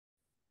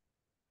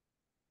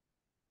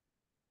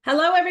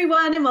Hello,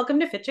 everyone, and welcome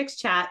to Fit Chicks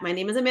Chat. My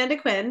name is Amanda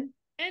Quinn.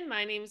 And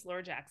my name's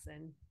Laura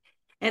Jackson.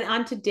 And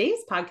on today's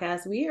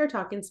podcast, we are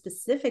talking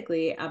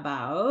specifically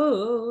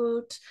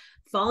about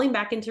falling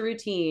back into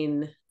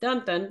routine.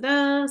 Dun, dun,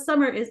 dun.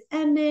 Summer is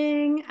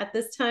ending at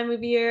this time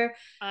of year,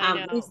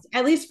 I at know.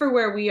 least for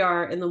where we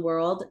are in the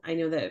world. I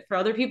know that for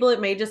other people, it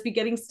may just be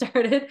getting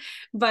started.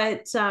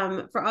 But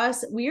for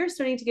us, we are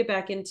starting to get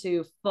back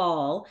into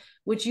fall,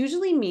 which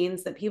usually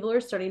means that people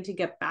are starting to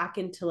get back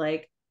into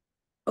like,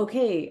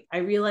 okay, I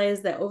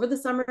realized that over the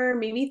summer,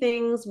 maybe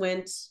things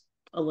went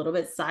a little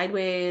bit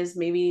sideways.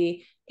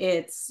 Maybe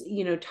it's,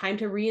 time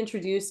to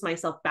reintroduce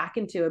myself back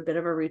into a bit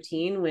of a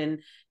routine when,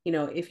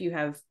 if you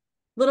have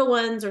little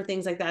ones or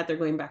things like that, they're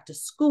going back to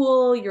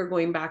school, you're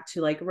going back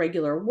to like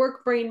regular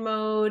work brain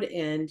mode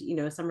and,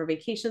 summer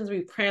vacations,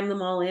 we cram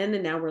them all in.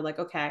 And now we're like,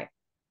 okay,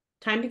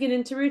 time to get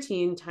into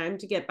routine, time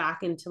to get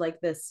back into like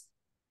this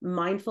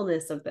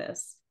mindfulness of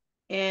this.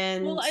 Well,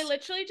 And I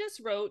literally just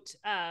wrote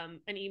an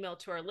email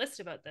to our list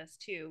about this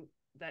too,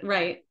 that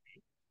right.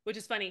 which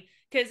is funny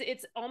because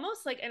it's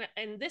almost like,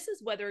 and this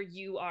is whether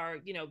you are,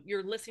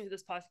 you're listening to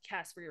this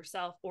podcast for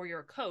yourself or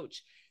you're a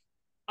coach.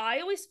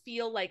 I always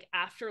feel like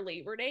after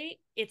Labor Day,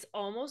 it's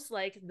almost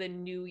like the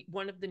new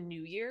one of the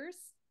New Year's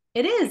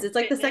It with is. It's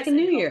like the fitness second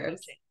and New health Year's.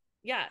 coaching.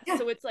 Yeah. Yeah.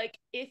 So it's like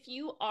if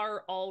you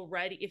are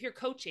already, if you're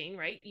coaching,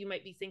 right, you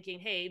might be thinking,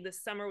 hey,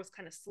 this summer was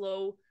kind of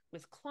slow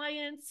with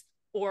clients,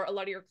 or a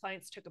lot of your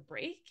clients took a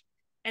break.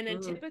 And then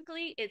Mm.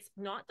 typically it's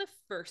not the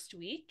first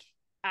week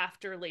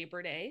after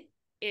Labor Day.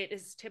 It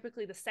is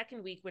typically the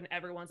second week when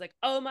everyone's like,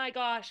 oh my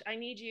gosh, I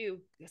need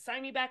you.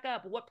 Sign me back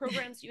up. What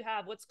programs do you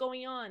have? What's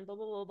going on? Blah,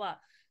 blah, blah, blah.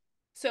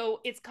 So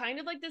it's kind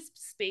of like this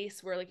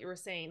space where, like you were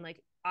saying,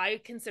 like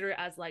I consider it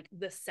as like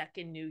the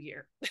second New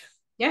Year.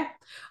 Yeah.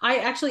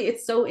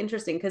 It's so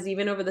interesting because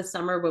even over the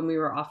summer when we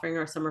were offering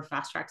our summer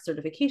fast track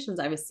certifications,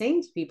 I was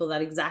saying to people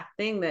that exact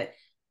thing that,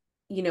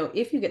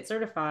 if you get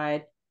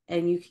certified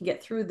and you can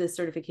get through this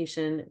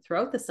certification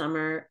throughout the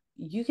summer,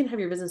 you can have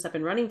your business up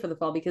and running for the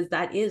fall because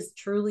that is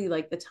truly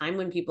like the time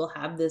when people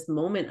have this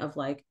moment of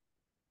like,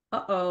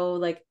 uh-oh,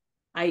 like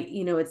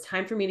it's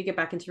time for me to get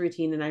back into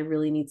routine and I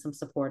really need some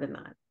support in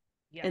that.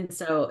 Yeah. And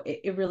so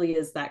it really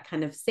is that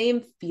kind of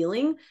same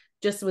feeling,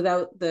 just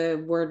without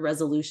the word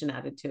resolution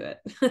added to it.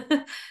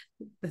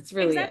 That's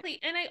really it. Exactly.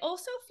 And I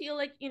also feel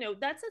like,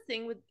 that's the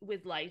thing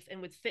with life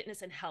and with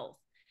fitness and health.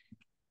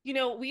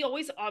 We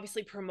always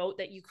obviously promote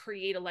that you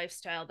create a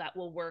lifestyle that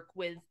will work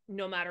with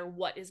no matter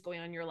what is going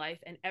on in your life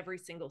and every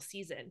single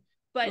season.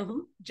 But Mm-hmm.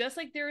 just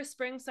like there is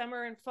spring,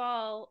 summer, and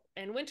fall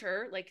and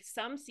winter, like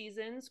some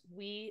seasons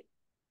we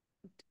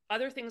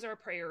other things are a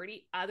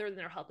priority other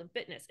than our health and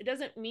fitness. It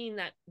doesn't mean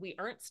that we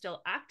aren't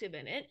still active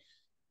in it,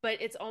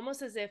 but it's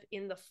almost as if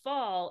in the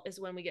fall is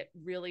when we get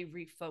really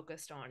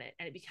refocused on it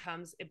and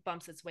it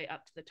bumps its way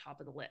up to the top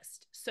of the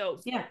list. So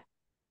Yeah.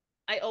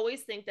 I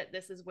always think that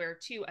this is where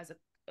too, as a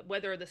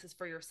whether this is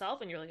for yourself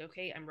and you're like,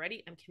 okay, I'm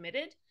ready, I'm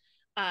committed.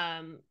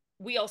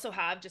 We also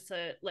have, just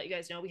to let you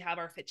guys know, we have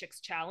our Fit Chicks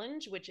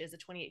challenge, which is a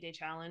 28-day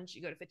challenge.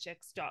 You go to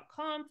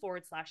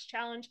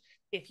fitchicks.com/challenge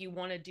if you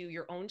want to do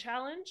your own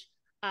challenge.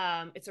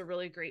 It's a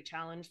really great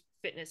challenge,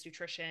 fitness,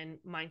 nutrition,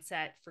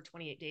 mindset for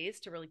 28 days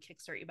to really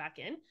kickstart you back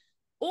in.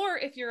 Or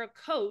if you're a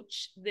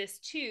coach, this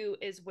too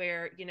is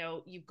where,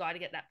 you've got to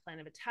get that plan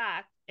of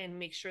attack and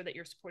make sure that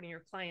you're supporting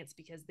your clients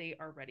because they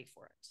are ready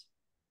for it.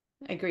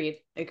 Agreed.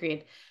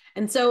 Agreed.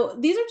 And so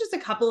these are just a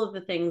couple of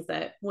the things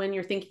that when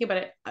you're thinking about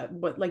it,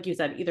 what, like you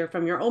said, either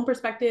from your own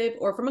perspective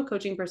or from a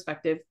coaching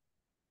perspective,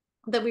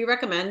 that we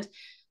recommend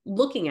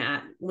looking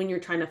at when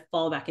you're trying to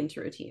fall back into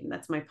routine.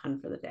 That's my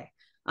pun for the day.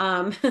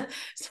 Um,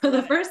 so the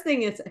Love it. first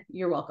thing is,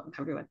 you're welcome,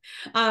 everyone.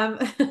 Um,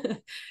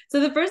 so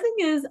the first thing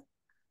is,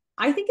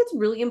 I think it's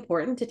really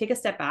important to take a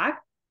step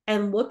back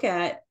and look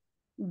at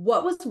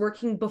what was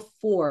working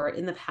before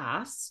in the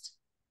past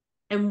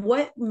and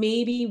what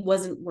maybe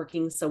wasn't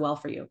working so well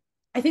for you.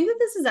 I think that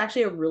this is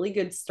actually a really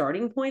good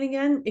starting point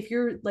again if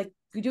you're like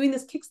you're doing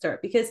this kickstart,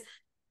 because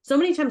so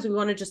many times we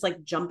want to just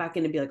like jump back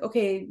in and be like,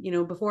 okay,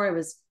 before I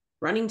was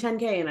running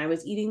 10K and I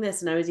was eating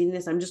this and I was eating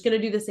this, I'm just going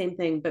to do the same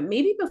thing. But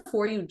maybe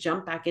before you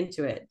jump back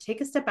into it,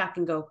 take a step back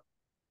and go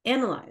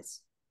analyze,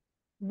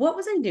 what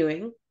was I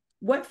doing?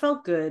 What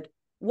felt good?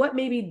 What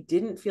maybe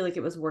didn't feel like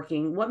it was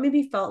working? What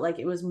maybe felt like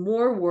it was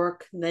more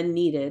work than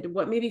needed?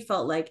 What maybe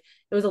felt like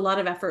it was a lot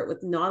of effort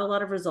with not a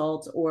lot of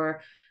results,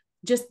 or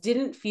just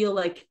didn't feel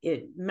like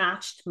it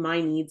matched my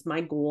needs,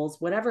 my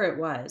goals, whatever it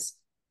was.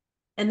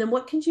 And then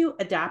what could you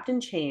adapt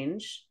and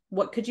change?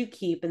 What could you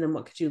keep? And then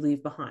what could you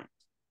leave behind?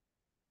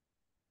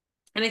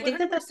 And I think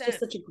that that's just 100%.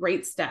 such a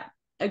great step,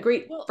 a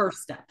great Well, first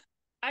step.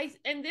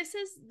 and this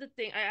is the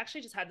thing. I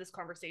actually just had this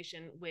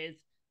conversation with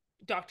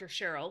Dr.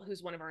 Cheryl,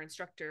 who's one of our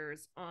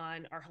instructors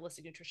on our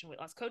holistic nutrition weight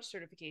loss coach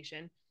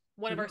certification.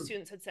 One of our Mm-hmm.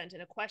 students had sent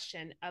in a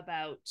question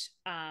about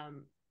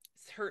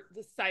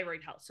the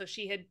thyroid health. So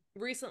she had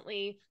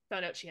recently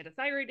found out she had a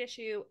thyroid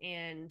issue,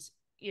 and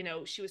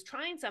she was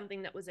trying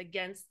something that was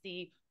against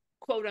the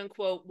quote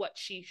unquote what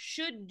she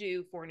should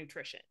do for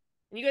nutrition.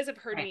 And you guys have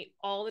heard Right. me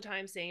all the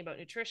time saying about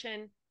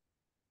nutrition,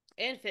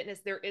 and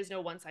fitness, there is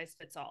no one size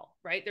fits all,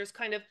 right? There's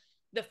kind of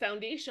the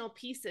foundational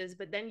pieces,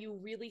 but then you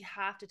really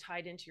have to tie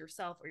it into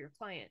yourself or your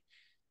client.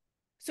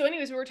 So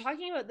anyways, we were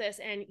talking about this,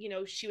 and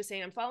she was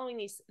saying, I'm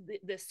following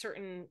this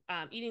certain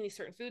eating these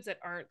certain foods that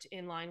aren't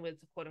in line with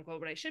quote unquote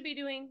what I should be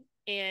doing.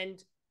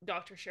 And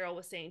Dr. Cheryl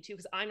was saying too,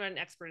 because I'm not an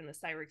expert in this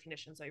thyroid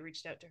condition, so I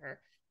reached out to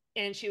her,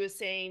 and she was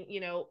saying,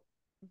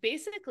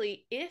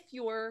 basically, if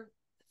you're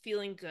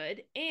feeling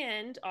good,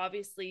 and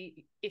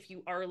obviously if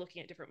you are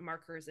looking at different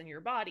markers in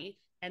your body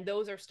and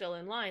those are still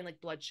in line,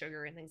 like blood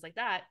sugar and things like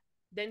that,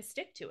 then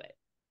stick to it.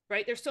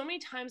 Right? There's so many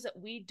times that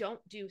we don't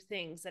do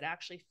things that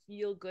actually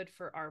feel good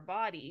for our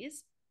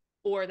bodies,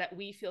 or that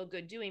we feel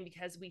good doing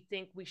because we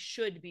think we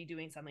should be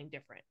doing something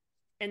different.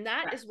 And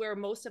that Correct. is where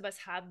most of us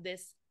have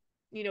this,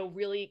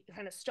 really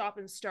kind of stop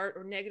and start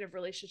or negative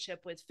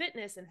relationship with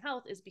fitness and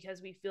health, is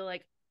because we feel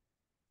like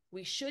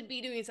we should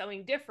be doing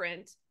something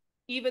different,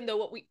 even though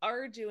what we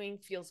are doing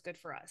feels good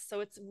for us. So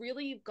it's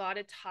really, you've got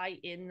to tie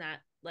in that,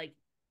 like,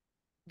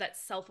 that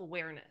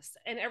self-awareness,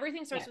 and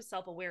everything starts Yeah. with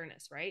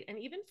self-awareness, right? And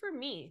even for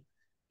me,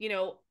 you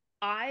know,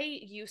 I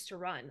used to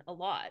run a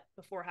lot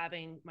before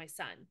having my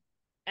son,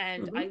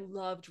 and Mm-hmm. I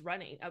loved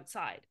running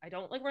outside. I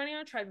don't like running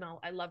on a treadmill.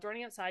 I loved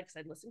running outside because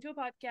I'd listen to a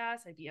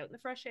podcast, I'd be out in the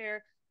fresh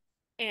air.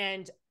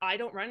 And I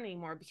don't run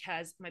anymore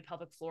because my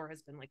pelvic floor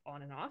has been like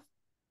on and off.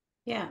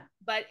 Yeah.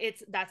 But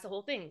that's the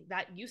whole thing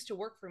that used to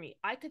work for me.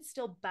 I could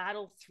still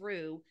battle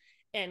through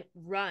and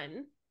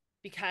run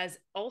because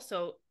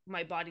also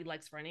my body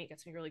likes running. It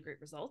gets me really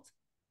great results.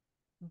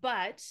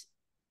 But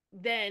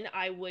then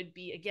I would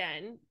be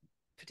again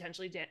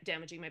potentially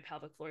damaging my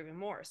pelvic floor even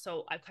more.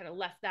 So I've kind of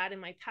left that in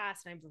my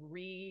past, and I've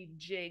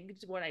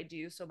rejigged what I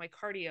do. So my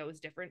cardio is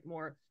different,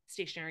 more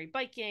stationary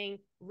biking,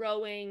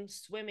 rowing,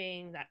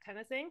 swimming, that kind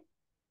of thing,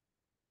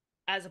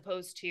 as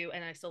opposed to,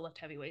 and I still lift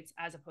heavy weights,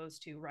 as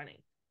opposed to running.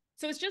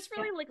 So it's just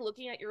Yeah. really like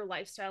looking at your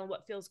lifestyle and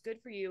what feels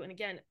good for you. And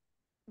again,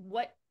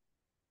 what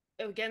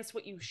against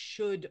what you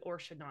should or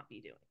should not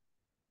be doing.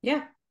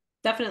 Yeah,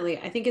 definitely.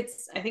 I think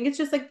it's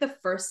just like the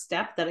first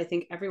step that I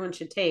think everyone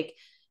should take,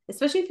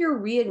 especially if you're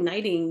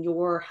reigniting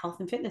your health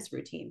and fitness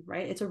routine,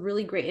 right? It's a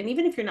really great, and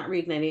even if you're not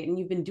reigniting and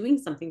you've been doing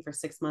something for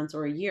 6 months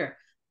or a year,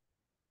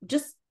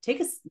 just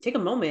take a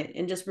moment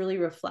and just really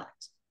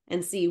reflect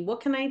and see,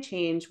 what can I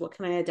change? What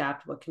can I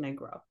adapt? What can I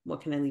grow?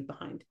 What can I leave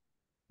behind?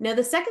 Now,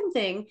 the second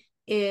thing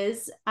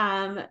is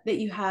that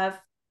you have,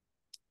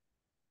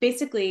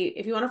 basically,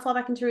 if you want to fall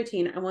back into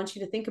routine, I want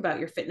you to think about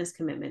your fitness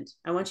commitment.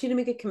 I want you to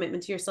make a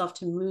commitment to yourself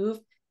to move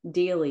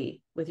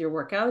daily with your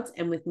workouts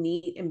and with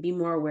NEAT, and be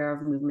more aware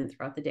of movement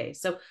throughout the day.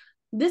 So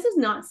this is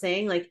not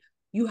saying like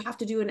you have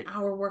to do an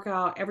hour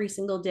workout every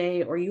single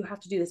day, or you have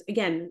to do this.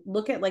 Again,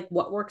 look at like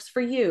what works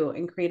for you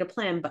and create a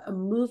plan, but a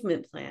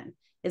movement plan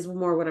is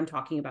more what I'm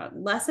talking about.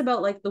 Less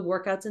about like the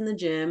workouts in the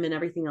gym and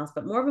everything else,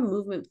 but more of a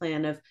movement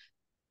plan of,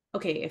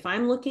 okay, if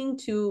I'm looking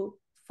to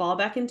fall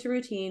back into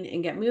routine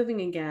and get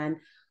moving again,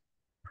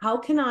 how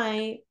can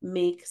I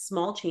make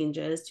small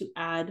changes to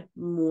add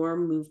more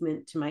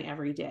movement to my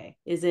everyday?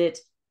 Is it,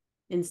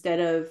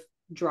 instead of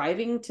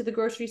driving to the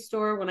grocery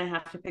store when I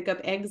have to pick up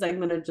eggs, I'm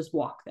going to just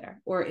walk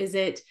there? Or is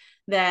it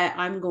that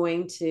I'm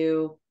going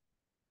to,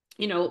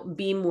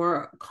 be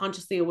more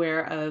consciously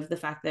aware of the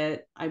fact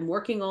that I'm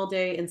working all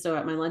day, and so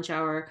at my lunch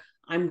hour,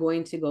 I'm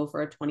going to go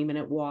for a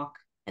 20-minute walk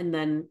and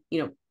then,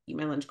 eat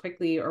my lunch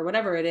quickly, or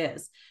whatever it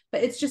is.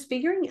 But it's just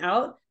figuring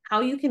out how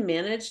you can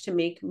manage to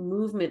make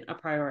movement a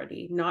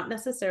priority, not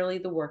necessarily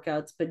the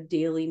workouts, but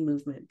daily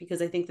movement.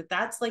 Because I think that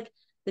that's like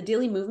the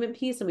daily movement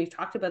piece. And we've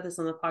talked about this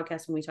on the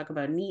podcast when we talk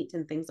about NEAT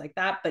and things like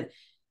that. But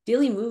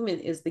daily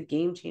movement is the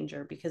game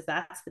changer, because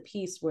that's the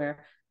piece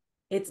where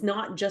it's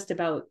not just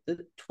about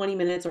the 20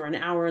 minutes or an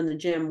hour in the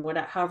gym,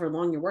 however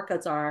long your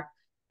workouts are.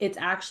 It's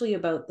actually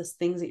about the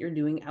things that you're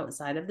doing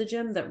outside of the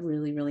gym that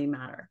really, really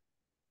matter.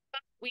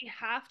 We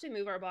have to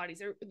move our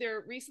bodies.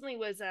 There recently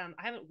was I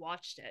haven't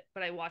watched it,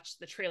 but I watched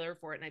the trailer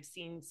for it and I've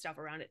seen stuff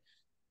around it.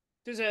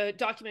 There's a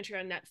documentary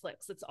on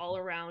Netflix that's all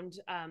around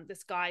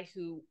this guy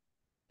who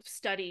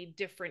studied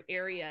different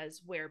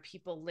areas where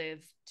people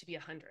live to be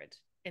 100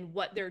 and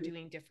what they're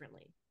doing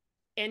differently.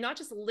 And not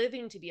just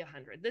living to be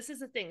 100. This is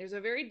the thing. There's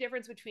a very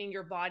difference between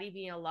your body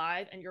being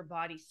alive and your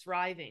body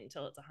thriving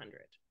till it's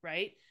 100,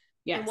 right?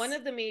 And one Yes.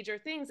 of the major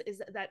things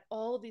is that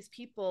all of these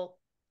people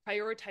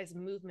prioritize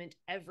movement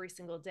every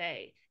single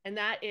day. And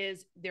that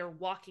is they're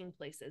walking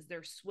places,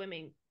 they're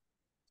swimming,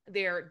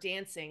 they're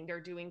dancing,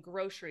 they're doing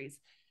groceries.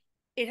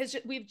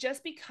 We've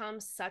just become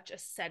such a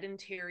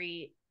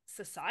sedentary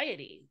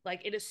society.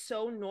 Like, it is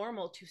so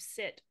normal to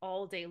sit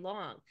all day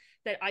long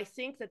that I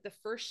think that the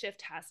first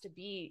shift has to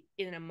be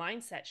in a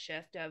mindset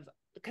shift of,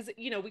 because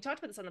we talked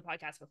about this on the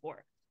podcast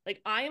before. Like,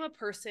 I am a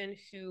person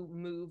who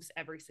moves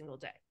every single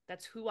day.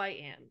 That's who I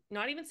am.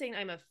 Not even saying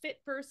I'm a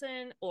fit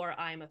person or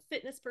I'm a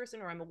fitness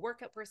person or I'm a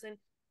workout person.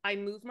 I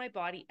move my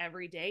body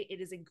every day. It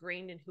is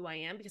ingrained in who I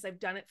am because I've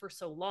done it for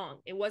so long.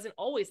 It wasn't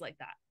always like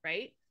that,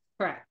 right?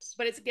 Correct.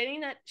 But it's getting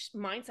that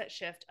mindset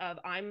shift of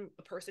I'm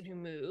a person who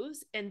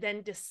moves, and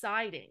then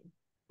deciding,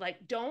 Like,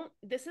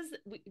 this is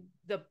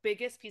the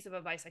biggest piece of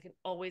advice I can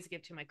always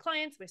give to my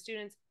clients, my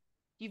students.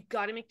 You've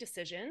got to make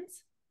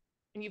decisions,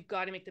 and you've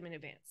got to make them in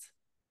advance.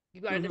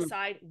 You've got to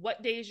decide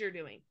what days you're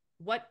doing.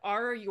 What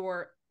are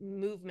your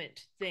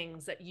movement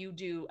things that you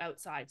do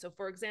outside? So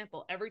for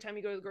example, every time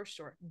you go to the grocery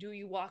store, do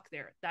you walk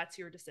there? That's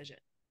your decision.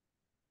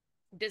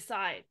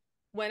 Decide.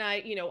 When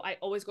I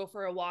always go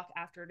for a walk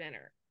after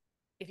dinner.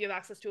 If you have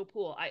access to a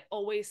pool, I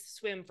always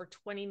swim for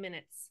 20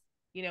 minutes,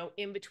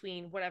 in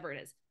between whatever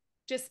it is.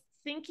 Just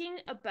thinking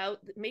about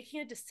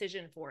making a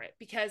decision for it,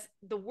 because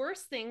the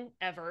worst thing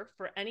ever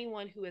for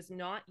anyone who has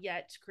not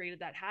yet created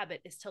that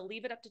habit is to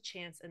leave it up to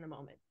chance in the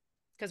moment.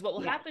 Because what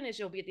will happen is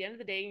you'll be at the end of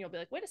the day and you'll be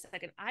like, wait a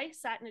second, I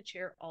sat in a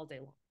chair all day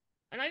long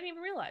and I didn't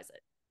even realize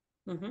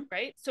it.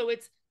 Right. So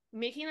it's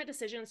making that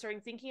decision and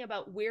starting thinking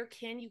about, where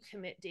can you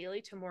commit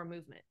daily to more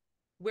movement?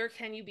 Where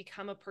can you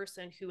become a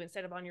person who,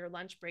 instead of on your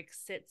lunch break,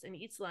 sits and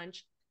eats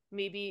lunch?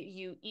 Maybe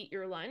you eat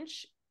your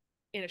lunch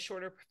in a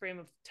shorter frame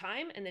of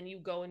time and then you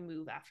go and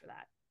move after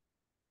that.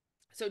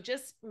 So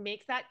just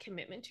make that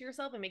commitment to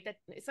yourself and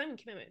it's not even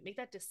commitment, make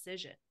that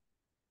decision.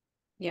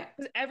 Yeah.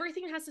 Because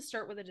everything has to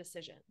start with a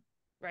decision,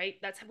 right?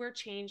 That's where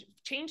change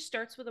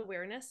starts with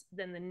awareness.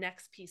 Then the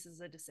next piece is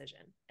a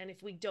decision. And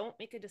if we don't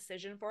make a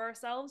decision for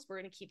ourselves, we're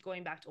going to keep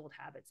going back to old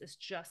habits. It's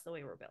just the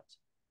way we're built.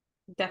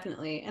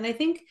 Definitely. And I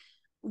think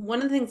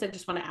one of the things I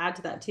just want to add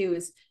to that too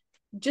is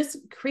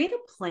just create a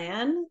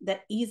plan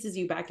that eases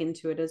you back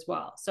into it as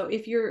well. So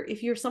if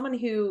you're someone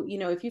who,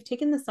 if you've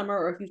taken the summer,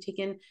 or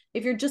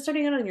if you're just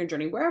starting out on your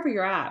journey, wherever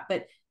you're at,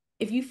 but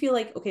if you feel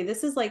like, okay,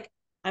 this is like,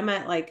 I'm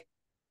at like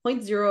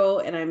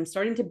 0.0 and I'm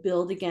starting to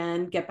build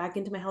again, get back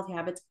into my healthy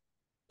habits,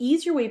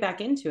 ease your way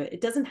back into it.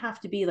 It doesn't have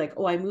to be like,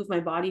 oh, I move my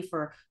body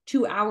for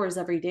 2 hours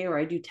every day, or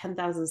I do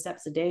 10,000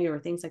 steps a day, or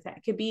things like that.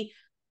 It could be,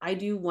 I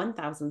do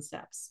 1,000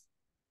 steps.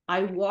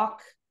 I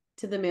walk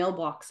to the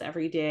mailbox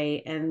every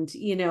day, and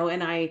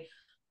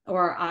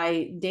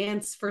I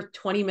dance for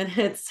 20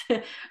 minutes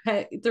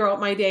throughout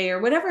my day,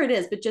 or whatever it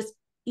is, but just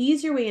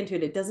ease your way into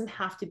it. It doesn't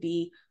have to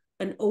be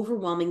an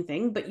overwhelming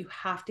thing, but you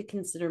have to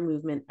consider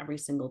movement every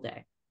single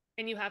day.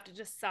 And you have to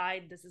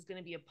decide this is going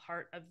to be a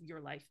part of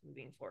your life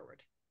moving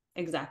forward.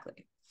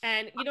 Exactly.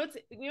 And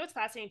what's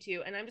fascinating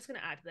too, and I'm just going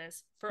to add to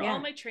this for all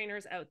my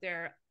trainers out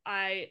there.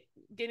 I'm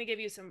going to give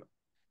you some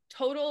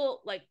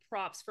total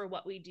props for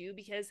what we do,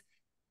 because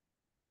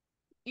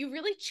you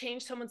really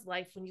change someone's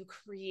life when you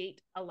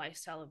create a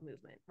lifestyle of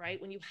movement, right?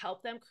 When you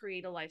help them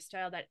create a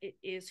lifestyle that it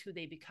is who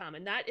they become.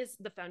 And that is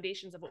the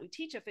foundations of what we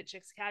teach at Fit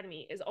Chicks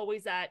Academy, is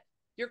always that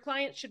your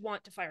client should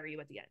want to fire you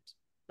at the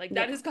end.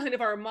 That is kind of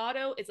our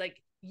motto. It's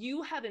like,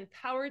 you have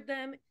empowered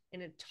them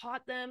and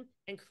taught them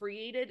and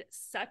created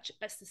such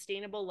a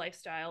sustainable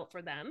lifestyle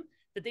for them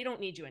that they don't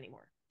need you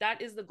anymore.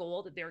 That is the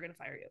goal, that they're going to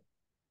fire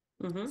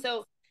you.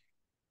 So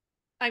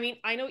I mean,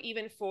 I know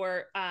even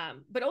for,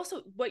 but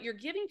also what you're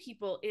giving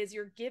people is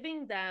you're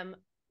giving them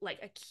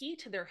a key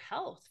to their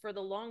health for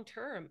the long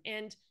term.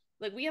 And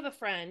we have a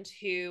friend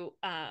who,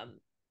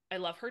 I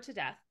love her to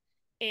death.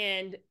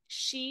 And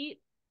she,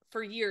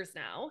 for years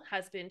now,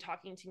 has been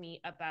talking to me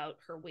about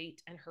her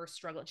weight and her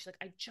struggle. And she's like,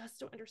 I just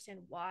don't understand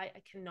why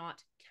I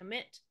cannot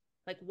commit.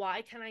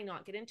 Why can I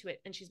not get into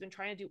it? And she's been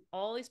trying to do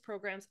all these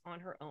programs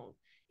on her own,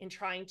 and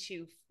trying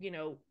to,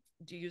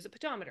 use a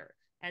pedometer,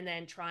 and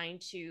then trying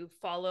to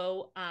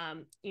follow, a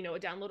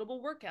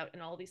downloadable workout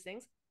and all these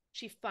things.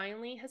 She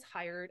finally has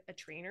hired a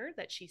trainer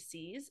that she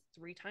sees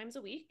 3 times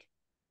a week.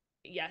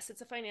 Yes,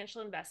 it's a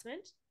financial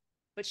investment,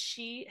 but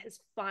she is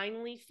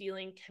finally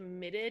feeling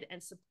committed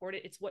and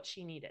supported. It's what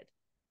she needed.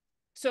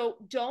 So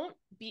don't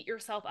beat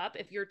yourself up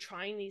if you're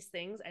trying these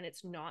things and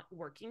it's not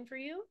working for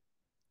you,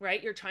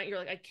 right? You're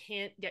like,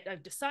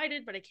 I've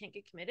decided, but I can't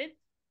get committed.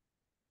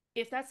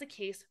 If that's the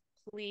case,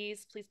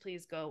 please, please,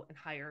 please go and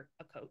hire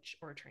a coach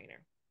or a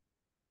trainer.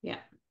 Yeah.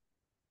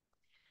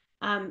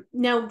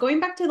 Now going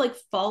back to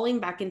falling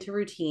back into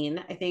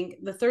routine, I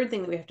think the third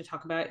thing that we have to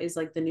talk about is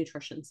the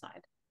nutrition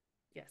side.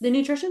 Yes. The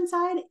nutrition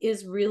side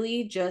is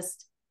really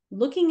just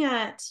looking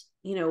at,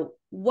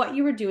 what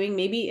you were doing,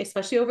 maybe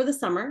especially over the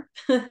summer.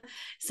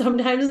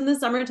 Sometimes in the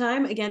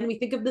summertime, again, we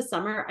think of the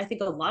summer. I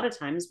think a lot of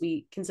times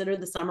we consider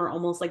the summer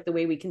almost like the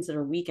way we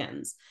consider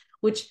weekends,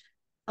 which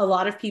a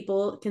lot of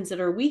people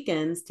consider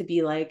weekends to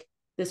be like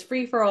this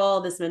free for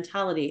all, this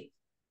mentality.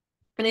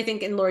 And I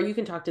think, and Laura, you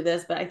can talk to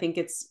this, but I think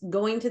it's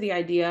going to the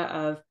idea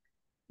of,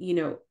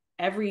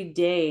 every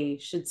day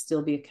should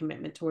still be a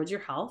commitment towards your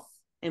health.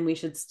 And we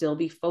should still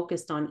be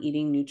focused on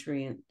eating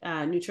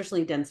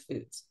nutritionally dense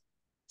foods.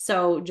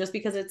 So just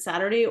because it's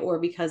Saturday or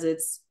because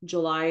it's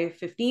July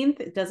 15th,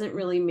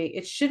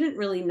 it shouldn't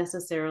really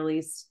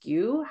necessarily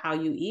skew how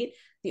you eat.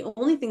 The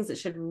only things that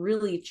should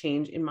really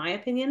change, in my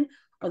opinion,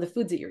 are the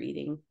foods that you're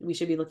eating. We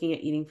should be looking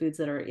at eating foods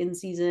that are in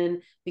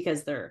season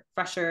because they're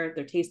fresher,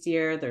 they're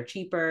tastier, they're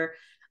cheaper.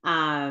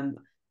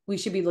 We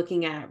should be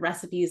looking at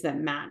recipes that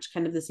match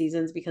kind of the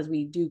seasons, because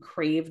we do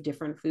crave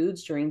different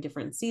foods during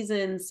different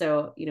seasons.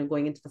 So,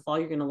 going into the fall,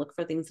 you're going to look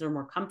for things that are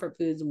more comfort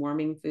foods,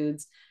 warming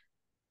foods.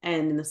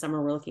 And in the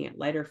summer, we're looking at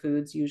lighter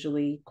foods,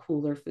 usually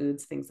cooler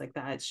foods, things like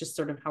that. It's just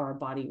sort of how our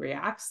body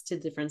reacts to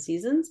different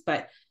seasons.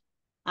 But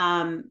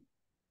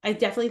I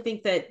definitely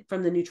think that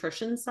from the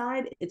nutrition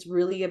side, it's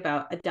really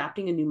about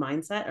adapting a new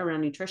mindset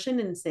around nutrition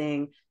and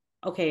saying,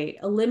 okay,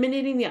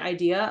 eliminating the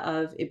idea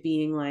of it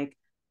being like,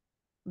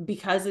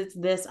 because it's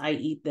this, I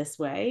eat this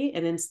way.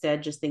 And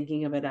instead just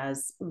thinking of it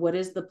as, what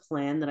is the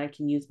plan that I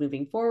can use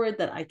moving forward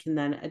that I can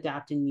then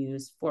adapt and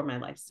use for my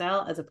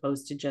lifestyle, as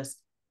opposed to just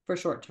for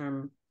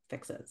short-term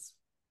fixes.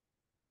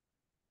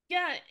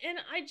 Yeah. And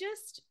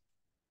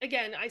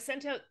again, I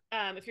sent out,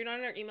 if you're not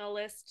on our email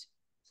list,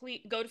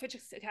 please go to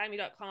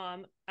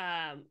fitchacademy.com.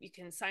 You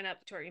can sign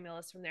up to our email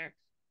list from there.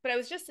 But I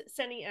was just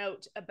sending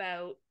out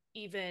about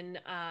even,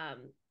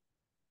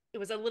 it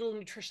was a little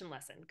nutrition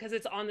lesson because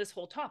it's on this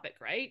whole topic,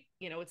 right?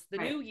 It's the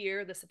Right. new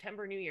year, the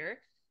September new year.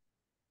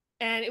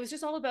 And it was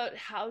just all about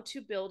how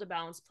to build a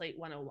balanced plate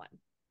 101.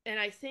 And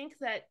I think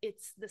that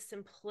it's the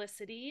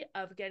simplicity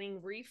of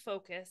getting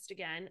refocused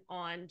again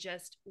on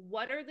just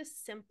what are the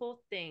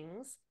simple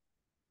things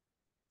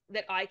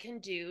that I can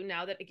do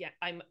now that, again,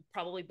 I'm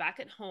probably back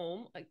at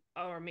home, like,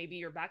 or maybe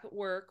you're back at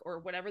work or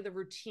whatever the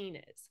routine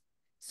is.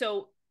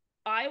 So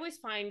I always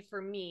find,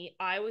 for me,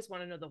 I always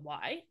want to know the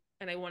why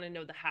and I want to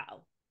know the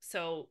how.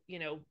 So,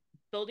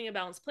 building a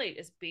balanced plate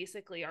is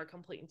basically our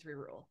complete and three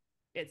rule.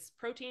 It's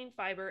protein,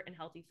 fiber, and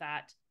healthy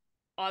fat.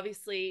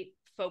 Obviously,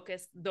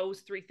 focus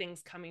those three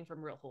things coming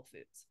from real whole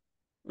foods.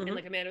 And Mm-hmm.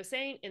 like Amanda was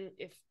saying, and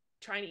if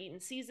trying to eat in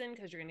season,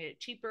 because you're going to get it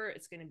cheaper,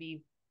 it's going to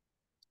be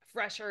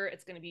fresher,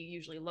 it's going to be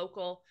usually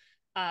local,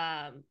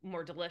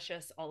 more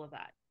delicious, all of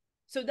that.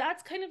 So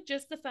that's kind of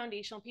just the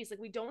foundational piece. Like,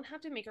 we don't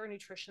have to make our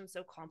nutrition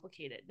so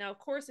complicated. Now, of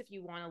course, if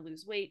you want to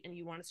lose weight and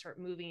you want to start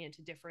moving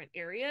into different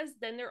areas,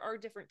 then there are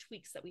different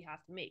tweaks that we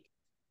have to make.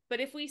 But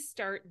if we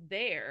start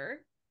there,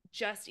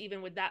 just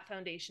even with that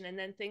foundation, and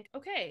then think,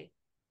 okay,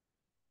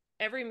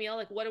 every meal,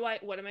 like, what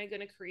am I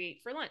going to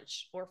create for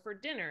lunch or for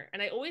dinner?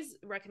 And I always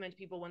recommend to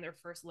people when they're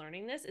first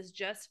learning this is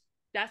just,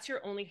 that's your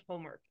only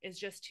homework, is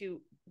just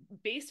to,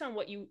 based on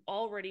what you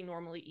already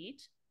normally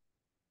eat,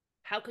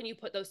 how can you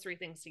put those three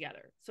things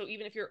together? So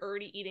even if you're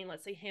already eating,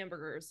 let's say,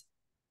 hamburgers,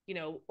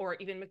 or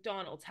even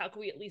McDonald's, how can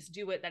we at least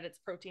do it that it's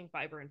protein,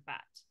 fiber, and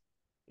fat?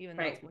 Even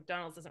though Right.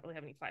 McDonald's doesn't really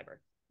have any fiber.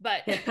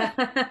 But you know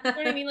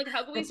what I The mean? Like,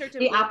 how can we start to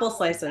move apple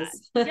towards that?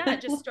 slices. Yeah,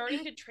 just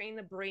starting to train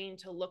the brain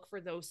to look for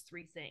those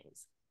three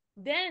things.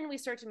 Then we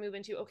start to move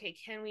into, okay,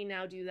 can we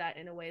now do that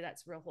in a way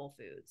that's real whole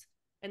foods?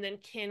 And then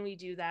can we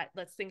do that?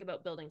 Let's think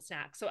about building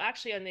snacks. So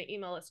actually on the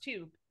email list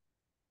too,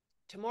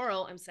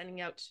 tomorrow I'm sending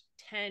out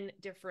 10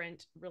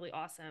 different really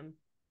awesome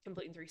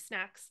complete and three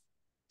snacks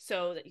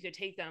so that you could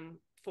take them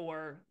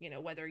for,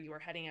 whether you are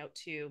heading out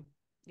to,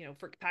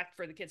 for packed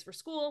for the kids for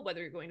school, whether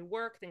you're going to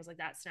work, things like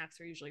that.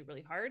 Snacks are usually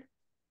really hard.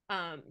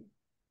 Um,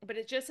 but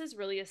it just is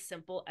really as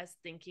simple as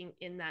thinking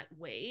in that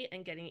way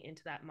and getting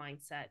into that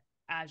mindset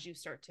as you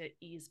start to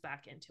ease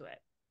back into it.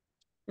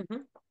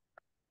 Mm-hmm.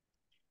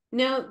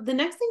 Now, the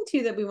next thing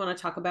too that we want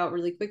to talk about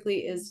really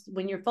quickly is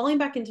when you're falling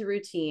back into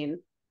routine,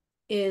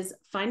 is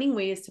finding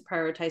ways to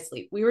prioritize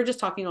sleep. We were just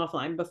talking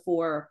offline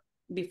before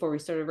we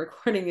started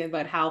recording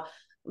about how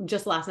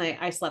just last night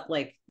I slept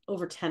like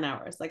over 10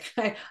 hours. Like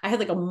I had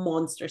like a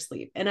monster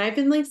sleep. And I've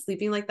been like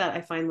sleeping like that.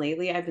 I find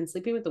lately I've been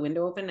sleeping with the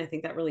window open. I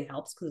think that really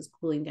helps because it's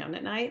cooling down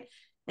at night.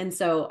 And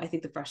so I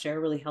think the fresh air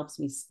really helps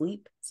me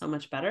sleep so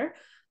much better.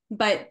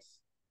 But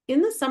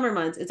in the summer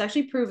months, it's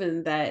actually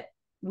proven that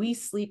we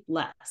sleep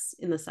less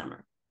in the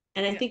summer.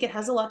 And I Yeah. think it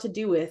has a lot to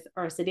do with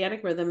our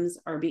circadian rhythms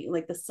are being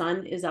like the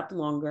sun is up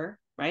longer,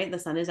 right? The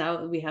sun is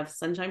out. We have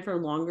sunshine for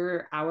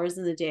longer hours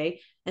in the day.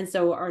 And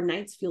so our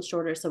nights feel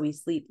shorter. So we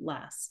sleep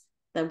less.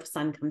 The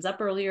sun comes up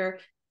earlier.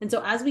 And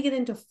so as we get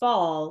into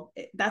fall,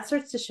 that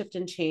starts to shift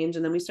and change.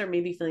 And then we start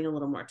maybe feeling a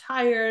little more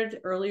tired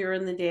earlier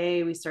in the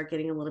day. We start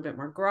getting a little bit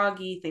more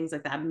groggy, things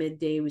like that.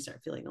 Midday, we start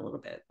feeling a little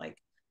bit like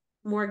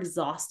more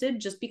exhausted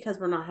just because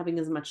we're not having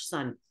as much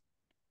sun.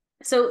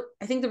 So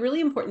I think the really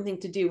important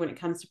thing to do when it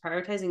comes to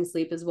prioritizing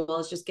sleep as well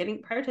is just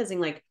prioritizing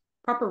like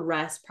proper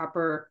rest,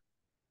 proper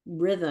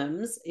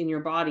rhythms in your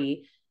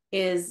body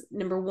is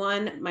number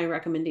one. My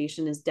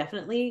recommendation is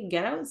definitely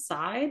get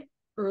outside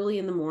early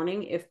in the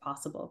morning if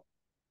possible.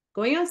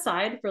 Going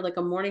outside for like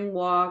a morning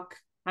walk,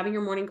 having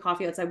your morning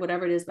coffee outside,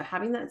 whatever it is, but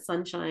having that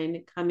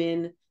sunshine come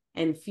in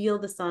and feel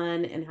the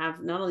sun and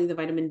have not only the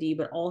vitamin D,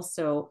 but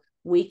also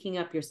waking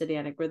up your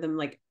circadian rhythm,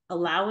 like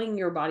allowing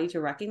your body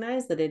to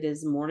recognize that it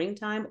is morning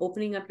time,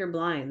 opening up your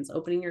blinds,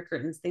 opening your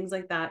curtains, things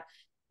like that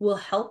will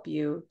help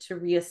you to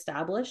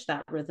reestablish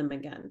that rhythm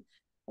again.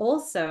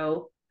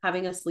 Also,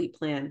 having a sleep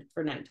plan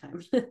for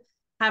nighttime,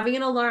 having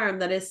an alarm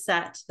that is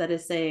set, that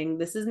is saying,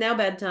 this is now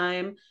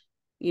bedtime,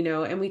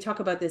 and we talk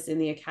about this in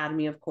the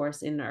academy, of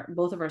course, in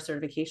both of our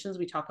certifications.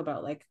 We talk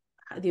about like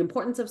the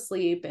importance of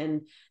sleep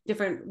and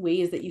different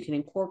ways that you can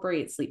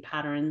incorporate sleep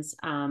patterns,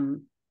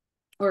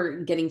 or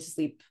getting to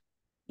sleep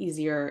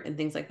easier and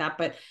things like that.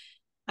 But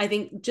I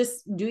think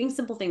just doing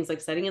simple things like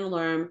setting an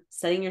alarm,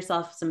 setting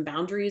yourself some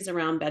boundaries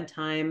around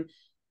bedtime,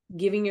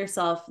 giving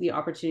yourself the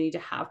opportunity to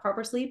have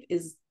proper sleep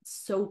is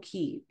so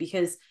key,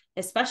 because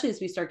especially as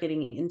we start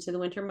getting into the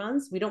winter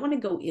months, we don't want to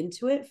go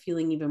into it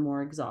feeling even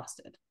more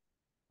exhausted,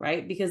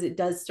 right? Because it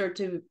does start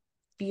to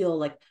feel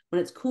like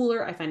when it's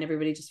cooler, I find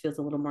everybody just feels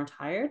a little more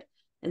tired.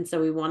 And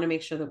so we want to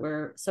make sure that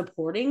we're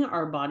supporting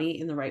our body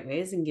in the right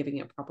ways and giving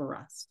it proper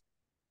rest.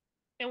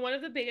 And one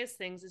of the biggest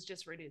things is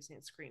just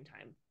reducing screen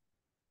time.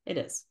 It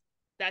is.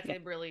 That Yeah.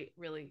 can really,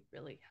 really,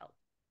 really help.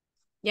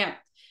 Yeah.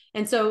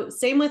 And so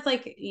same with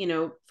like,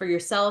 for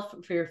yourself,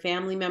 for your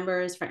family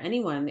members, for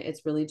anyone,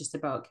 it's really just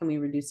about, can we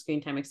reduce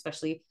screen time,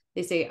 especially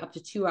they say up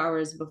to 2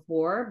 hours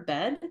before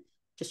bed,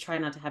 just try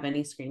not to have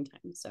any screen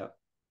time. So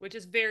which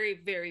is very,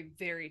 very,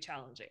 very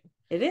challenging.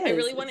 it I is,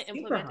 really want it's to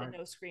super implement a hard.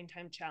 no screen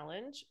time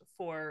challenge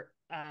for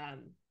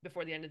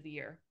before the end of the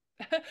year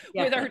with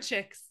Yeah. our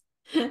chicks.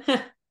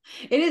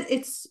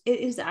 It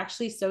is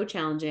actually so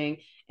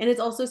challenging. And it's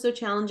also so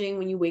challenging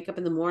when you wake up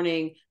in the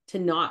morning to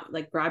not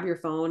like grab your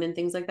phone and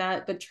things like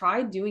that, but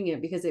try doing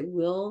it because it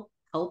will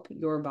help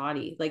your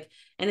body. Like,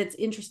 and it's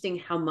interesting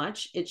how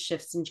much it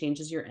shifts and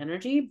changes your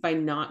energy by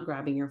not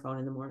grabbing your phone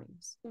in the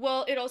mornings.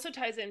 Well, it also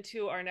ties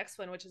into our next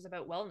one, which is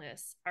about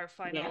wellness, our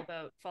final Yeah.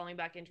 about falling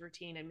back into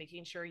routine and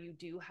making sure you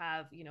do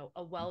have,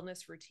 a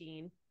wellness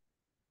routine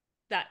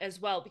that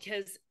as well,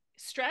 because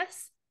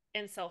stress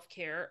and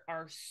self-care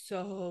are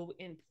so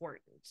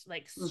important.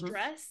 Like Mm-hmm.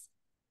 stress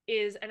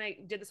is, and I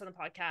did this on the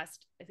podcast,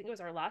 I think it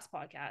was our last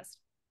podcast,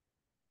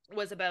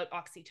 was about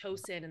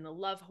oxytocin and the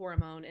love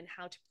hormone and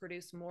how to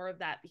produce more of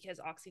that, because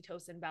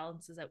oxytocin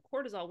balances out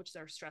cortisol, which is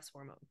our stress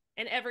hormone.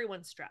 And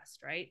everyone's stressed,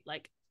 right?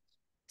 Like,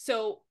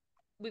 so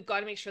we've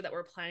got to make sure that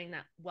we're planning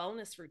that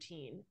wellness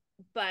routine.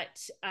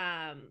 But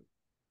I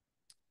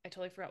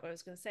totally forgot what I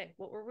was going to say.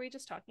 What were we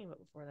just talking about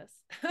before this?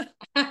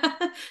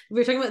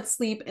 We're talking about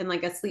sleep and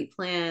like a sleep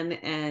plan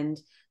and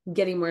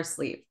getting more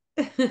sleep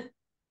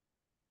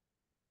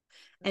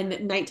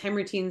and nighttime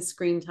routines,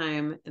 screen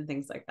time, and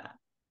things like that.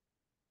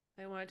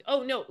 I wanted.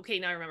 Oh no. Okay,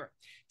 now I remember.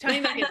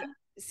 Tying back into.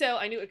 So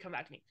I knew it would come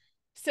back to me.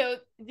 So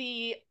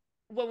the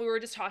when we were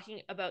just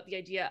talking about the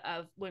idea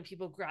of when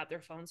people grab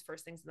their phones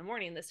first things in the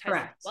morning, this ties into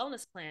Correct.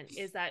 wellness plan,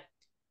 is that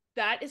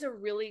that is a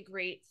really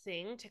great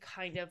thing to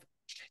kind of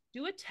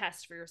do a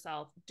test for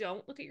yourself.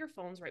 Don't look at your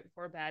phones right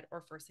before bed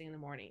or first thing in the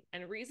morning.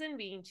 And reason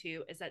being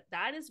too is that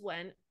that is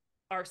when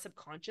our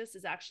subconscious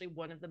is actually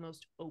one of the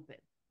most open.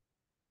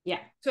 Yeah.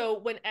 So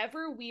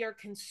whenever we are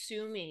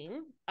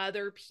consuming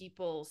other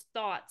people's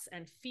thoughts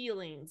and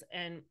feelings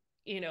and,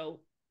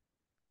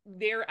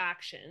 their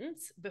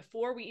actions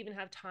before we even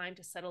have time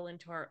to settle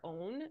into our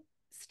own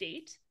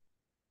state,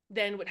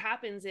 then what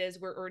happens is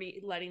we're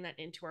already letting that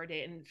into our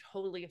day, and it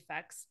totally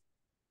affects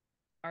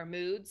our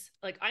moods.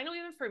 Like, I know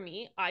even for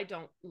me, I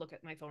don't look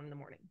at my phone in the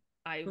morning.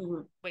 I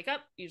Mm-hmm. wake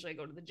up, usually I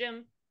go to the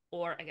gym,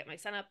 or I get my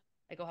son up,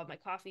 I go have my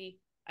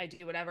coffee, I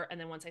do whatever. And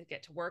then once I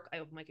get to work, I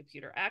open my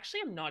computer. I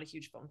actually am not a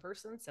huge phone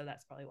person, so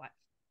that's probably why.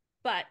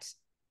 But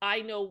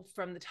I know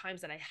from the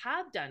times that I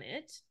have done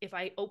it, if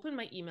I open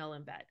my email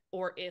in bed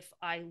or if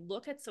I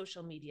look at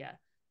social media,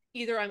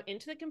 either I'm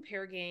into the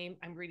compare game,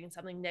 I'm reading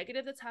something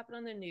negative that's happened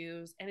on the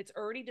news, and it's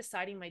already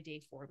deciding my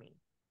day for me.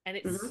 And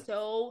Mm-hmm. it's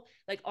so,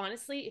 like,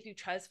 honestly, if you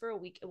try this for a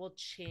week, it will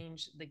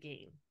change the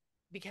game,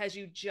 because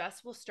you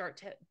just will start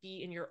to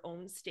be in your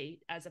own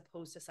state as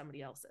opposed to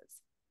somebody else's.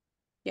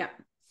 Yeah.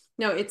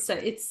 No, it's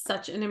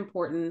such an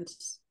important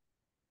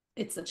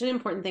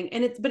thing.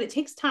 And but it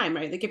takes time,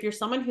 right? Like if you're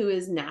someone who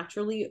is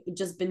naturally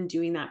just been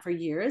doing that for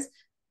years,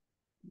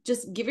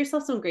 just give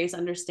yourself some grace,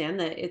 understand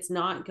that it's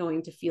not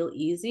going to feel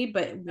easy,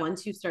 but No.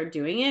 once you start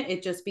doing it,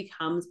 it just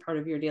becomes part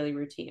of your daily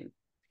routine,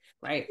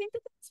 But I right? think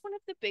that that's one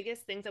of the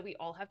biggest things that we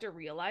all have to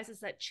realize, is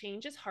that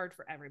change is hard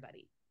for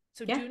everybody.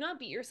 So Yeah. do not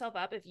beat yourself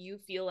up if you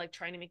feel like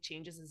trying to make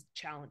changes is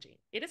challenging.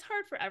 It is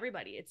hard for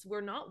everybody.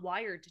 We're not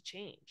wired to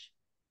change,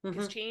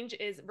 because Mm-hmm. change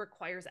is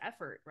requires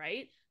effort,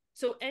 right?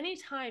 So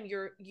anytime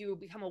you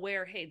become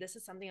aware, hey, this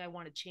is something I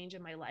want to change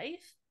in my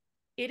life,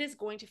 it is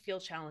going to feel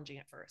challenging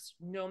at first,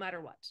 no matter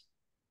what.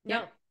 Yeah.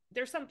 Now,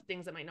 there's some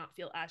things that might not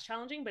feel as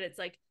challenging, but it's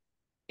like,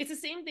 it's the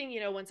same thing,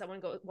 when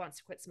someone wants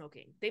to quit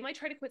smoking. They might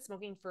try to quit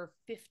smoking for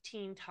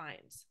 15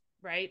 times,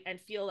 right?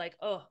 And feel like,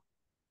 oh,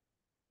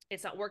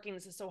 it's not working.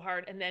 This is so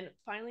hard. And then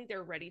finally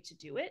they're ready to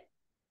do it.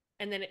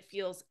 And then it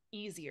feels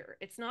easier.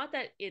 It's not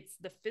that it's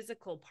the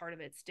physical part of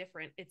it's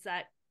different. It's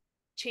that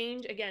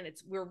change, again,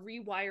 we're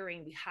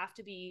rewiring. We have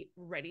to be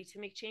ready to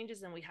make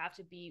changes, and we have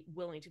to be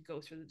willing to go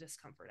through the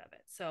discomfort of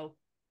it. So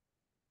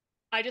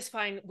I just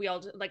find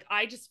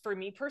for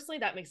me personally,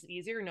 that makes it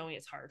easier knowing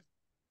it's hard.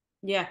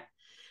 Yeah.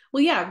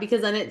 Well, yeah,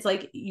 because then it's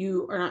like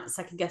you are not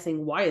second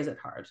guessing, why is it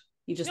hard?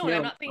 You just No, and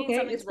I'm know, not thinking okay,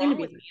 something's it's going to wrong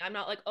be with hard. me. I'm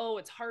not like, oh,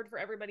 it's hard for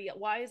everybody.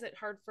 Why is it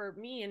hard for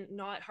me and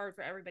not hard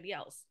for everybody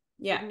else?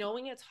 Yeah. Like,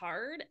 knowing it's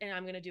hard and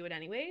I'm going to do it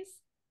anyways.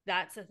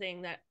 That's the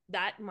thing,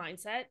 that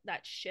mindset,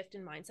 that shift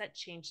in mindset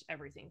changed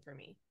everything for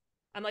me.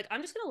 I'm like,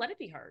 I'm just going to let it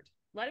be hard.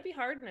 Let it be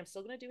hard, and I'm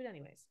still going to do it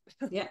anyways.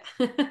 Yeah.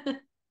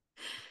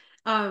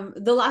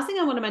 The last thing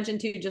I want to mention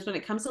too, just when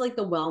it comes to like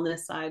the wellness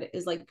side,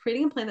 is like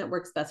creating a plan that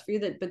works best for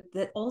you, but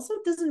that also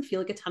doesn't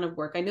feel like a ton of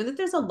work. I know that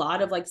there's a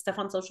lot of like stuff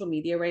on social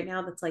media right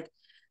now that's like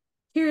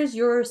here's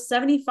your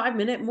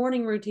 75-minute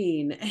morning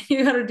routine.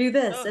 You got to do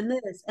this Oh, and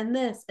this and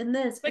this and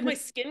this like and my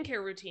this.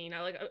 skincare routine.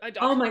 I like I Oh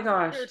adopted my my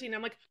skincare gosh. routine.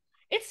 I'm like,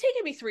 it's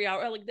taking me 3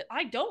 hours. Like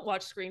I don't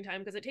watch screen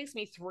time because it takes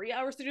me 3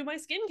 hours to do my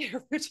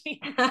skincare routine.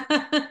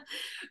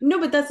 No,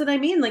 but that's what I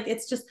mean. Like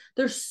it's just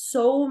there's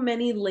so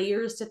many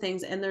layers to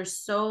things, and there's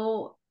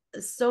so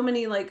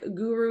many like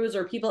gurus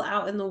or people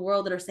out in the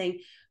world that are saying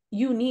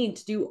you need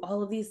to do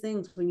all of these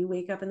things when you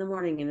wake up in the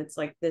morning. And it's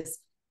like this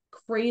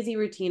crazy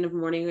routine of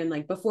morning, and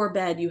like before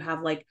bed you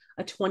have like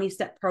a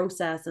 20-step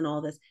process and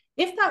all this.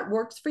 If that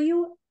works for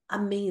you,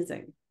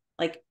 amazing.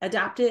 Like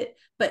adapt it,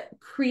 but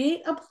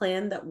create a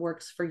plan that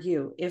works for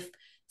you. If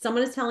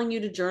someone is telling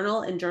you to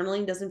journal and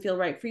journaling doesn't feel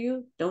right for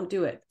you, don't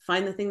do it.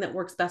 Find the thing that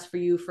works best for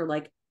you for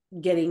like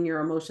getting your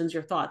emotions,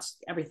 your thoughts,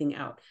 everything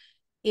out.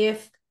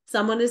 If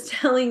someone is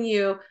telling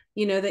you,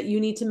 that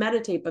you need to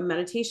meditate, but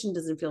meditation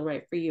doesn't feel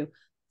right for you,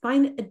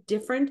 find a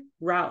different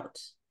route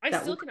I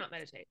that still will. cannot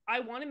meditate.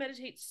 I want to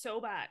meditate so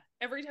bad.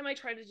 Every time I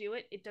try to do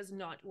it, it does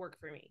not work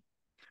for me.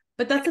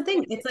 But that's And the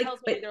everyone thing. It's like, tells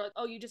me, but they're like,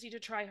 oh, you just need to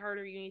try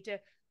harder. You need to.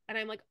 And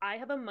I'm like, I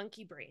have a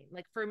monkey brain.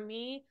 Like for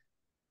me,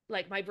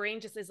 like my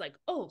brain just is like,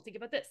 oh, think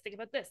about this, think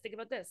about this, think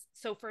about this.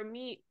 So for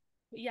me,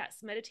 yes,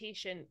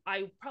 meditation,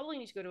 I probably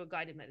need to go to a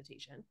guided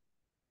meditation.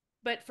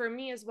 But for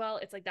me as well,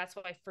 it's like that's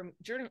why from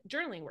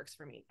journaling works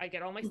for me. I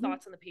get all my mm-hmm.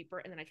 thoughts on the paper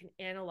and then I can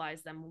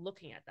analyze them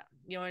looking at them.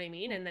 You know what I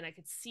mean? And then I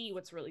could see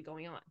what's really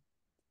going on.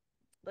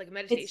 Like It's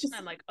meditation, just,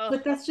 I'm like, oh,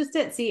 but that's just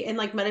it. See, and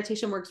like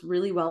meditation works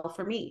really well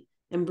for me,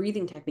 and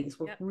breathing techniques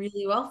work yep.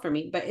 really well for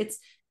me. But it's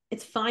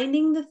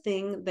finding the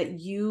thing that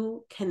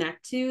you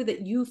connect to,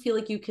 that you feel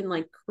like you can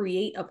like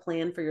create a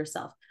plan for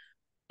yourself.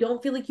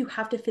 Don't feel like you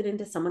have to fit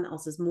into someone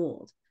else's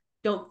mold.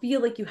 Don't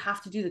feel like you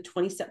have to do the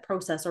 20-step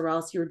process or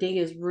else your day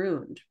is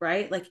ruined,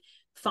 right? Like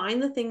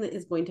find the thing that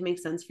is going to make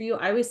sense for you.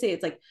 I always say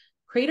it's like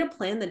create a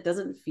plan that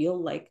doesn't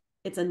feel like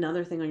it's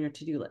another thing on your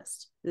to-do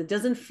list. It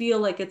doesn't feel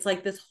like it's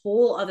like this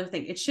whole other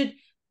thing. It should,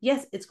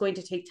 yes, it's going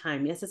to take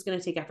time. Yes, it's going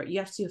to take effort. You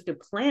have to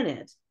plan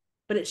it,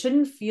 but it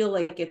shouldn't feel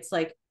like it's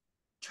like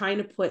trying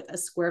to put a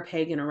square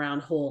peg in a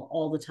round hole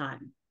all the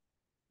time.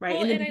 Right.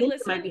 Well, In the and I beginning,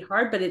 it might listen, be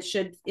hard, but it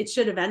should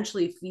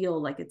eventually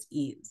feel like it's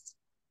eased.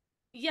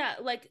 yeah,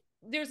 like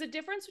there's a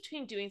difference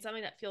between doing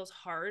something that feels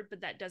hard,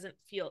 but that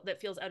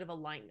feels out of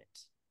alignment,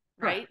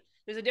 right? Correct.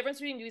 There's a difference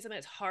between doing something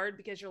that's hard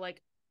because you're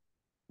like,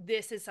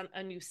 this is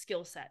a new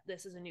skill set,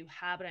 this is a new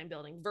habit I'm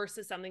building,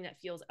 versus something that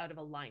feels out of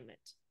alignment.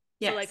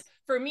 So like Yes.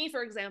 for me,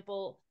 for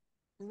example,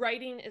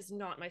 writing is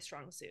not my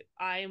strong suit.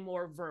 I am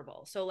more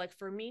verbal. So like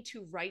for me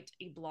to write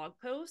a blog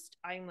post,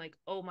 I'm like,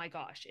 oh my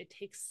gosh, it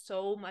takes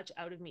so much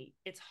out of me.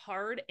 It's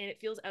hard and it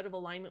feels out of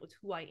alignment with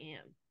who I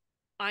am.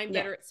 I'm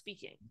Yeah. better at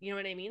speaking. You know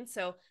what I mean?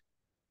 So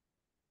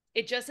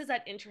it just is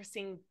that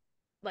interesting,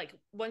 like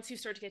once you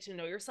start to get to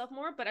know yourself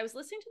more. But I was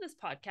listening to this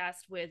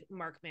podcast with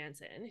Mark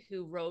Manson,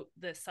 who wrote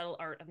The Subtle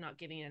Art of Not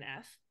Giving an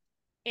F.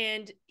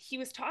 And he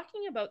was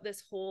talking about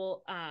this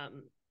whole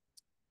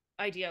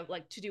idea of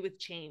like to do with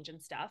change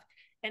and stuff,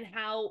 and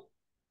how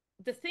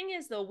the thing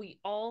is though, we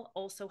all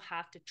also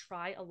have to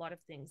try a lot of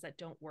things that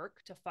don't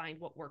work to find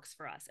what works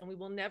for us, and we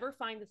will never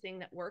find the thing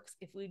that works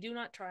if we do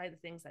not try the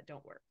things that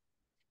don't work.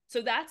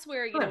 So that's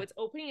where, Sure. it's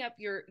opening up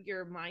your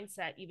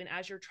mindset, even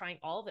as you're trying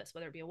all of this,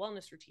 whether it be a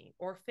wellness routine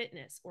or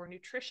fitness or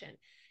nutrition,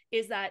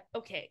 is that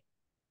okay,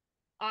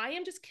 I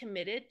am just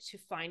committed to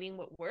finding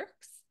what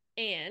works,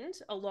 and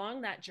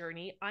along that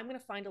journey I'm going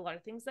to find a lot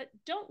of things that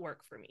don't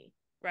work for me,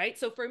 right?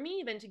 So for me,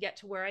 even to get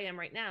to where I am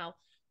right now,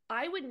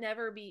 I would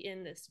never be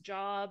in this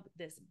job,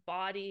 this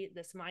body,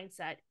 this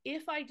mindset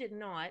if I did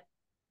not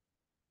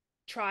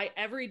try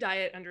every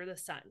diet under the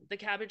sun: the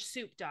cabbage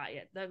soup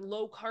diet, the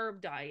low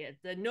carb diet,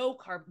 the no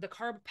carb, the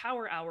carb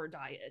power hour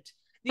diet,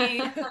 the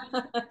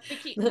the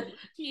the, the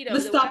keto,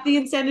 the stop whatever. the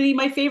insanity,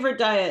 my favorite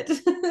diet.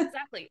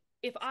 Exactly.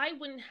 If I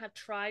wouldn't have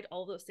tried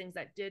all those things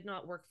that did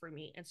not work for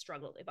me and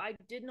struggled, if I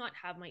did not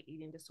have my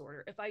eating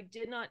disorder, if I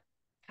did not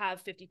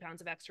have 50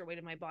 pounds of extra weight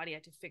in my body I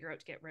had to figure out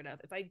to get rid of,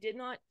 if I did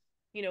not,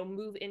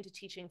 move into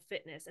teaching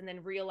fitness and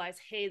then realize,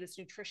 hey, this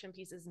nutrition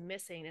piece is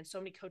missing and so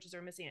many coaches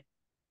are missing it.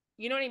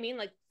 You know what I mean?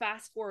 Like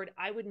fast forward,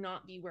 I would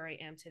not be where I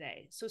am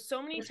today.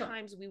 So many For sure.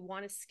 times we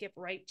want to skip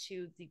right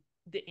to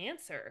the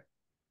answer,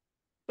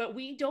 but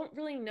we don't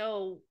really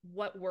know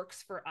what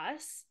works for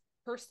us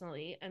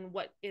personally and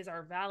what is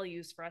our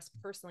values for us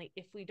personally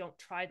if we don't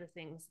try the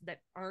things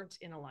that aren't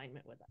in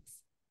alignment with us.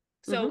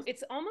 So Mm-hmm.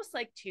 it's almost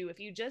like too, if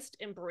you just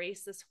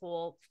embrace this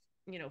whole,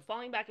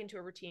 falling back into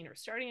a routine or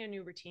starting a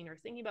new routine or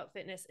thinking about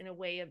fitness in a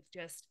way of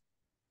just,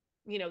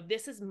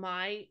 this is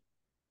my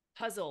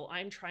puzzle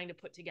I'm trying to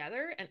put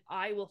together, and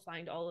I will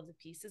find all of the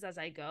pieces as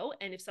I go.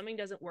 And if something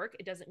doesn't work,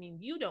 it doesn't mean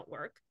you don't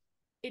work.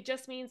 It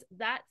just means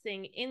that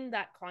thing in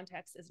that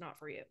context is not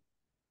for you.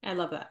 I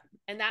love that.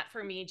 And that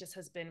for me just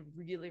has been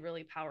really,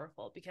 really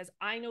powerful, because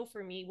I know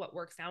for me what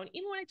works now. And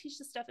even when I teach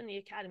the stuff in the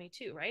academy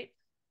too, right?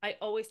 I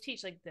always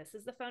teach like this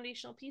is the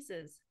foundational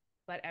pieces,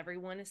 but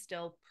everyone is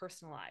still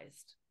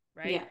personalized,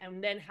 right? Yeah.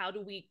 And then how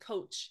do we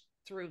coach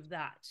through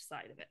that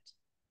side of it?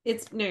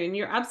 It's no, and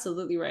you're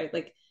absolutely right.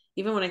 Like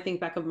even when I think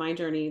back of my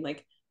journey,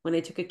 like when I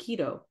took a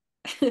keto.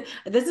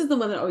 This is the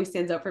one that always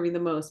stands out for me the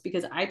most,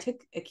 because I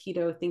took a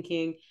keto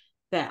thinking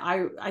that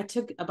I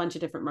took a bunch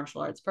of different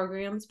martial arts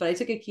programs, but I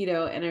took a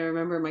keto, and I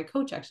remember my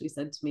coach actually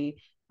said to me,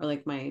 or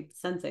like my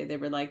sensei, they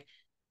were like,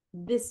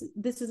 this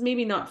is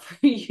maybe not for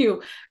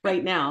you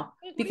right now,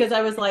 because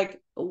I was like,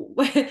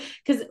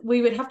 because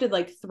we would have to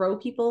like throw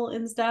people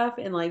and stuff,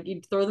 and like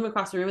you'd throw them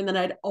across the room, and then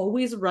I'd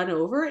always run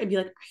over and be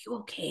like, are you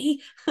okay?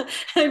 And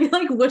I'd be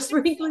like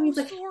whispering to him.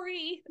 So He's like,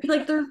 sorry.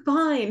 they're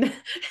fine.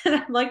 And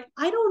I'm like,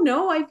 I don't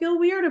know, I feel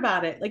weird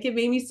about it. Like it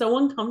made me so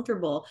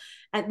uncomfortable,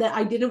 and that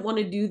I didn't want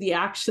to do the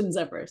actions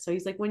ever. So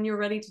he's like, when you're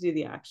ready to do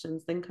the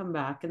actions, then come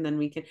back, and then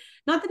we can.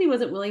 Not that he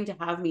wasn't willing to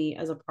have me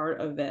as a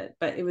part of it,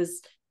 but it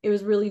was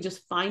really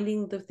just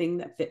finding the thing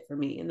that fit for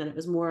me. And then it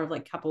was more of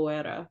like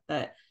capoeira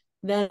that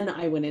then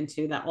I went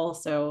into, that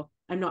also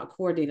I'm not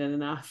coordinated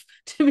enough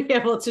to be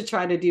able to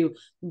try to do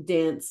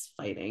dance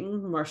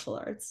fighting martial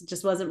arts. It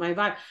just wasn't my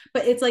vibe.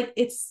 But it's like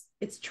it's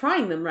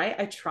trying them, right?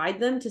 I tried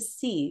them to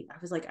see.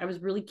 I was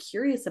really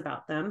curious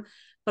about them,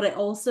 but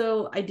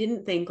I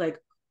didn't think like,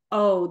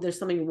 oh, there's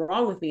something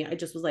wrong with me. I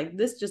just was like,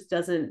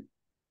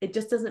 it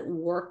just doesn't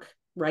work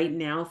right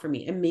now for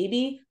me. And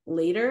maybe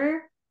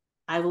later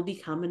I will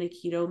become an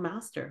Aikido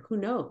master. Who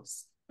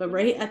knows? But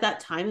right at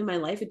that time in my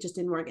life, it just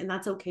didn't work. And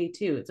that's okay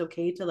too. It's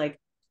okay to like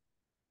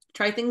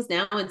try things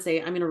now and say,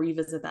 I'm going to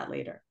revisit that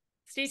later.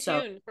 Stay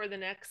So tuned for the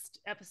next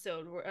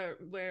episode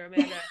where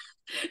Amanda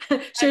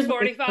at shares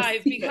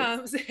 45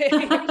 becomes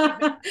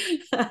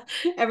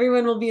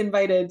everyone will be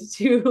invited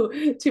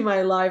to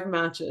my live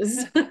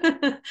matches.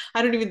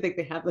 I don't even think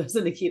they have those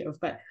in Aikido,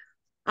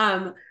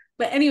 um,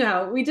 but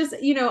anyhow, we just,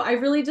 I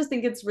really just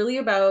think it's really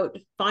about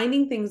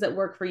finding things that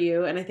work for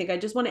you. And I think I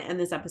just want to end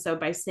this episode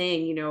by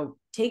saying,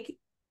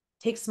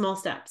 take small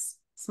steps,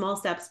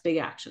 big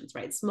actions,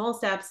 right? Small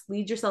steps,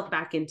 lead yourself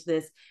back into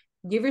this.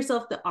 Give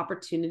yourself the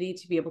opportunity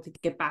to be able to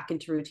get back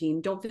into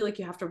routine. Don't feel like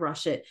you have to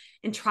rush it,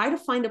 and try to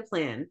find a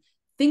plan.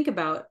 Think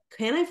about,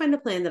 can I find a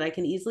plan that I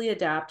can easily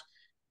adapt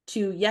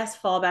to, yes,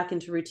 fall back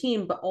into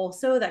routine, but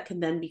also that can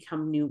then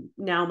become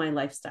now my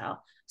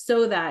lifestyle,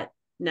 so that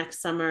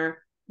next summer,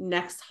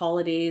 next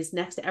holidays,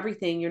 next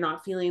everything, you're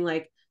not feeling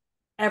like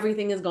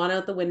everything has gone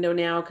out the window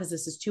now because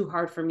this is too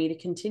hard for me to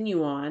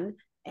continue on,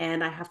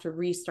 and I have to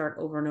restart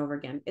over and over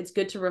again. It's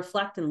good to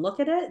reflect and look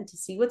at it and to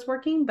see what's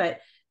working, but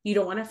you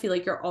don't want to feel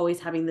like you're always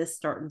having this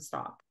start and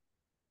stop.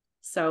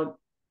 So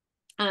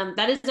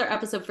that is our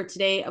episode for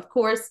today. Of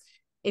course,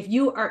 if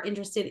you are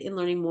interested in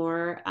learning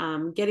more,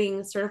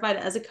 getting certified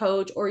as a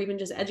coach, or even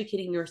just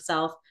educating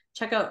yourself,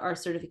 check out our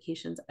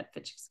certifications at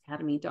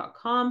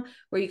fitchicksacademy.com,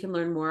 where you can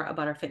learn more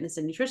about our fitness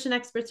and nutrition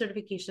expert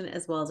certification,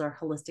 as well as our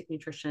holistic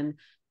nutrition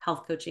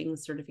health coaching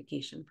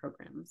certification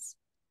programs.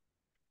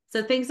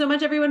 So thanks so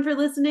much, everyone, for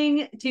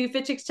listening to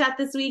Fit Chicks Chat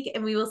this week.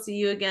 And we will see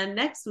you again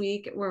next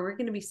week, where we're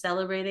going to be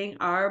celebrating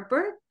our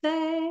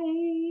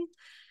birthday.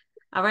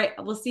 All right.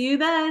 We'll see you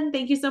then.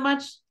 Thank you so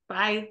much.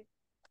 Bye.